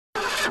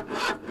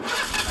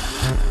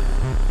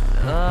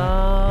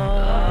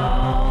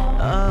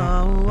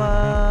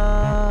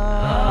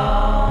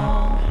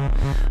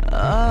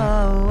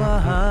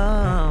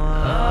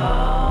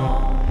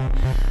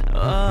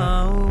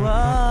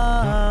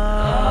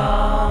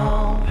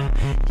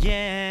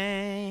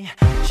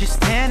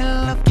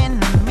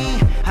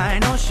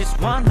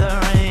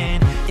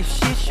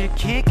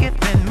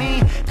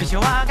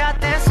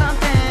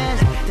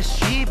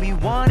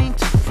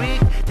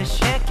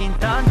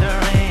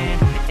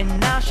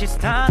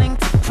starting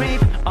to creep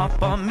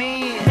up on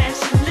me. Man,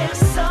 she looks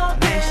so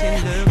good,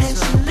 and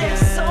she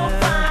looks so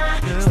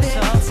fine.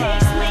 Steady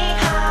takes me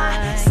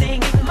high,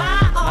 singing my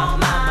oh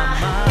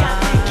my. Got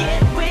to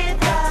get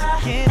with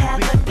her,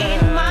 have her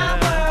in my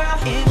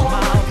world,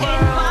 hold her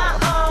in my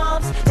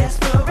arms, that's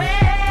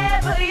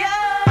forever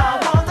young. I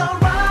wanna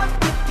rock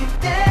with you,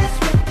 dance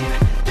with you,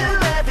 do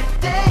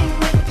everything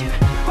with you,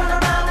 run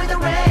around with the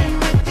rain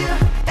with you,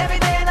 every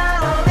day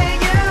not only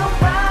you.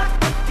 Rock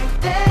with you,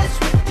 dance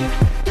with you,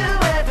 do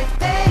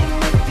everything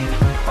with you,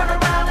 run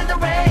around with the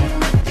rain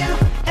with you,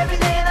 every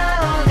day not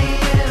only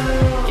you.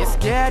 It's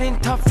getting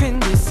tough in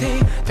this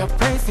scene. The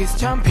place is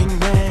jumping,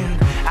 man.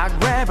 I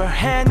grab her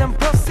hand and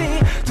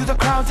proceed to the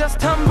crowd, just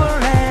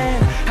tumbling.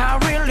 I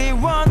really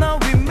wanna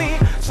with me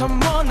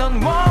someone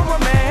on one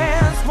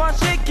romance. What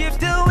she keeps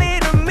doing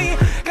to me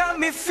got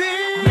me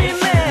feeling.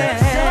 And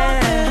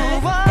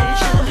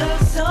she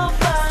looks so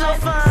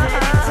fine,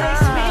 steady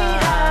takes me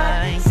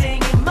high,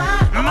 singing my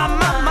oh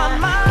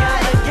my.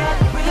 Gotta get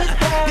with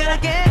her,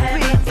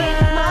 have her in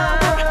my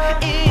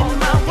world, hold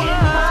her in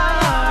my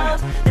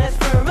arms, that's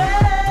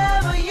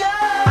forever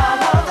young. I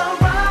wanna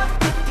rock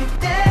with you,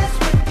 dance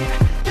with you,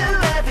 do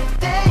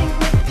everything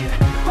with you,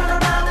 run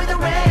around with the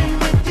rain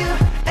with you,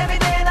 every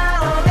day not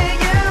only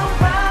you.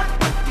 Rock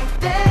with you,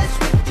 dance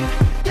with you,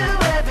 do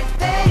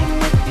everything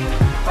with you,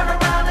 run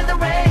around in the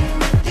rain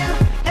with you,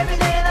 every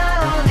day not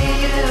only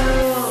you.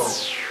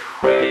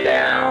 Break it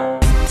down.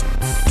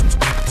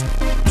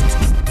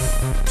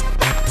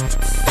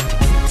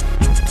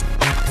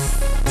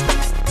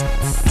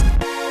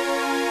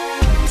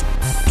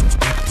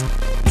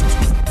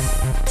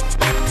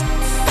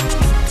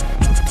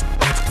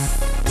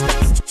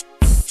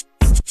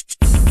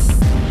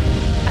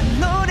 I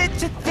know that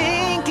you're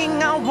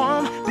thinking I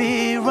won't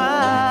be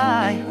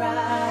right,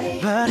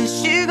 but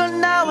it's you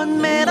now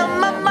and made up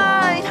my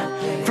mind.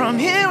 From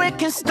here we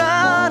can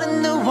start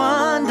a new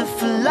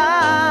wonderful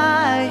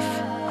life,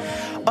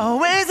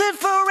 always and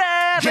forever.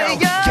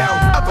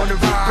 I wanna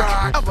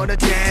rock, I wanna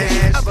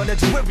dance, I wanna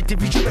do everything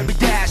we do every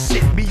dash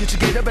it. Me and you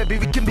together, baby,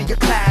 we can be a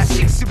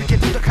classic. So we can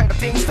do the kind of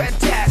things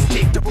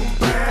fantastic. The boom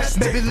burst,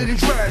 maybe a little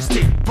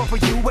drastic, but for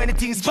you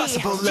anything's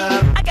possible,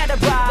 love. I gotta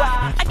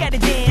rock, I gotta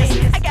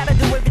dance, I gotta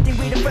do everything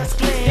with the first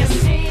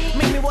glance.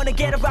 Make me wanna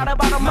get right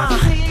up out of my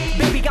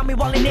baby got me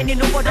walling and you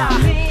know what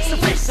I. So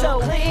fresh, so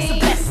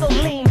blessed, so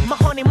lean, my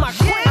honey, my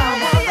queen.